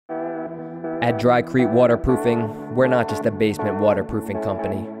At Drycrete Waterproofing, we're not just a basement waterproofing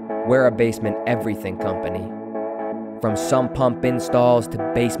company. We're a basement everything company. From sump pump installs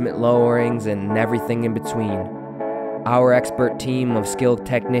to basement lowerings and everything in between. Our expert team of skilled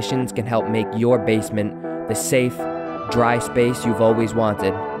technicians can help make your basement the safe, dry space you've always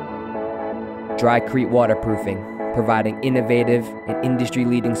wanted. Drycrete Waterproofing, providing innovative and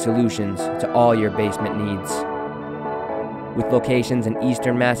industry-leading solutions to all your basement needs. With locations in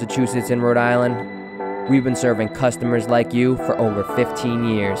eastern Massachusetts and Rhode Island, we've been serving customers like you for over 15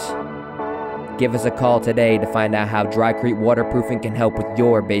 years. Give us a call today to find out how Drycrete Waterproofing can help with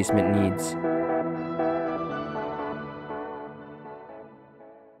your basement needs.